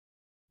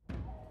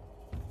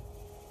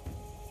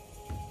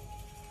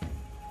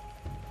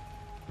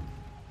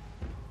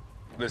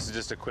This is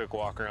just a quick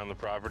walk around the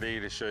property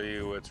to show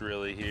you what's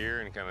really here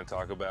and kind of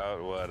talk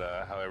about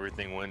how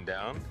everything went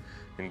down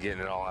and getting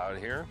it all out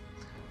here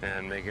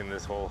and making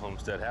this whole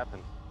homestead happen.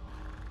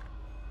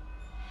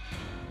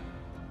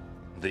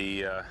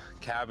 The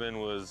cabin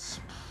was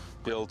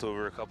built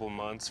over a couple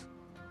months.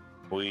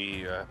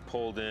 We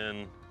pulled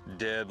in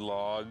dead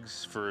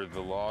logs for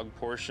the log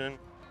portion,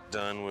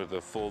 done with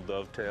a full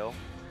dovetail.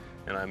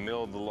 And I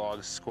milled the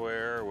logs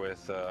square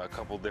with a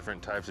couple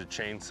different types of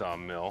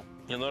chainsaw mill.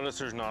 You'll notice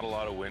there's not a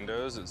lot of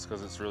windows. It's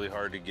because it's really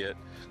hard to get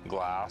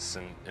glass,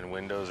 and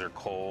windows are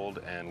cold,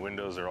 and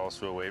windows are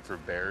also a way for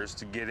bears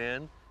to get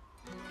in.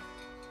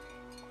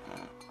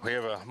 We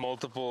have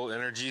multiple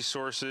energy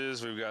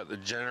sources. We've got the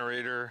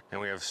generator, and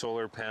we have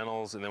solar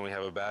panels, and then we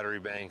have a battery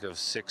bank of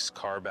 6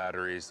 car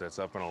batteries that's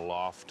up in a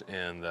loft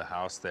in the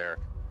house there.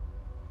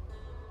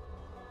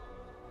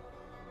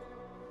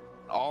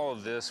 All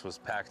of this was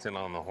packed in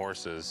on the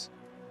horses.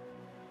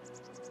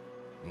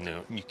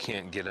 No, you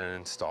can't get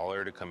an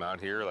installer to come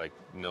out here, like,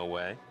 no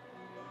way.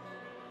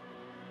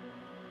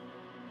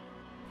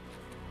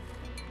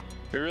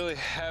 We really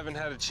haven't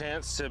had a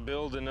chance to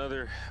build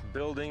another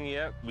building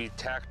yet. We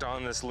tacked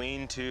on this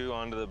lean-to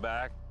onto the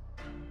back.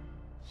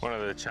 One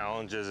of the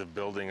challenges of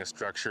building a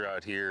structure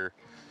out here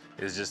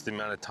is just the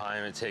amount of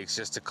time it takes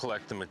just to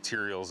collect the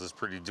materials is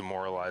pretty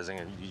demoralizing,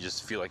 and you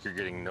just feel like you're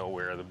getting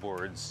nowhere. The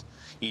boards,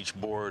 each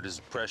board is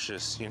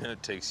precious. You know,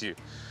 it takes you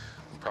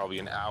probably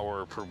an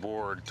hour per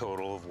board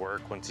total of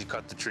work once you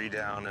cut the tree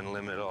down and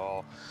limb it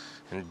all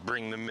and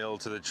bring the mill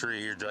to the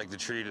tree or drag the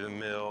tree to the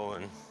mill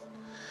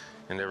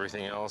and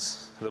everything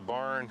else. The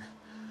barn,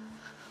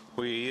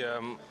 we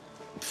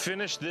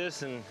finished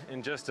this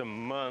in just a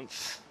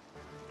month.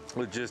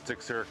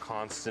 Logistics are a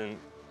constant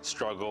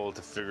struggle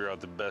to figure out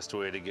the best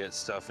way to get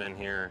stuff in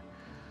here.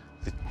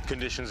 The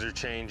conditions are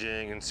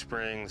changing. In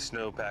spring, the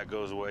snowpack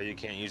goes away. You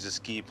can't use a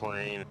ski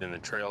plane, and the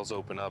trails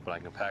open up, and I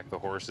can pack the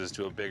horses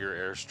to a bigger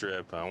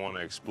airstrip. I want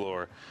to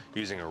explore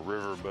using a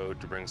river boat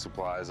to bring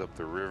supplies up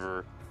the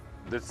river.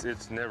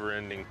 It's never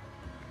ending.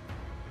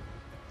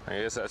 I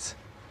guess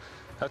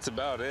that's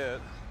about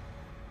it.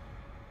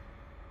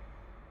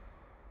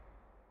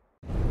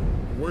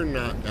 We're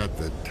not at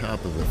the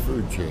top of the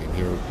food chain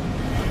here.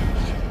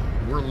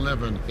 We're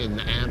living in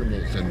the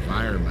animals'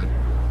 environment.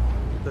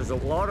 There's a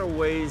lot of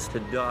ways to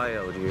die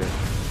out here.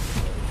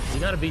 You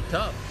gotta be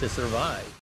tough to survive.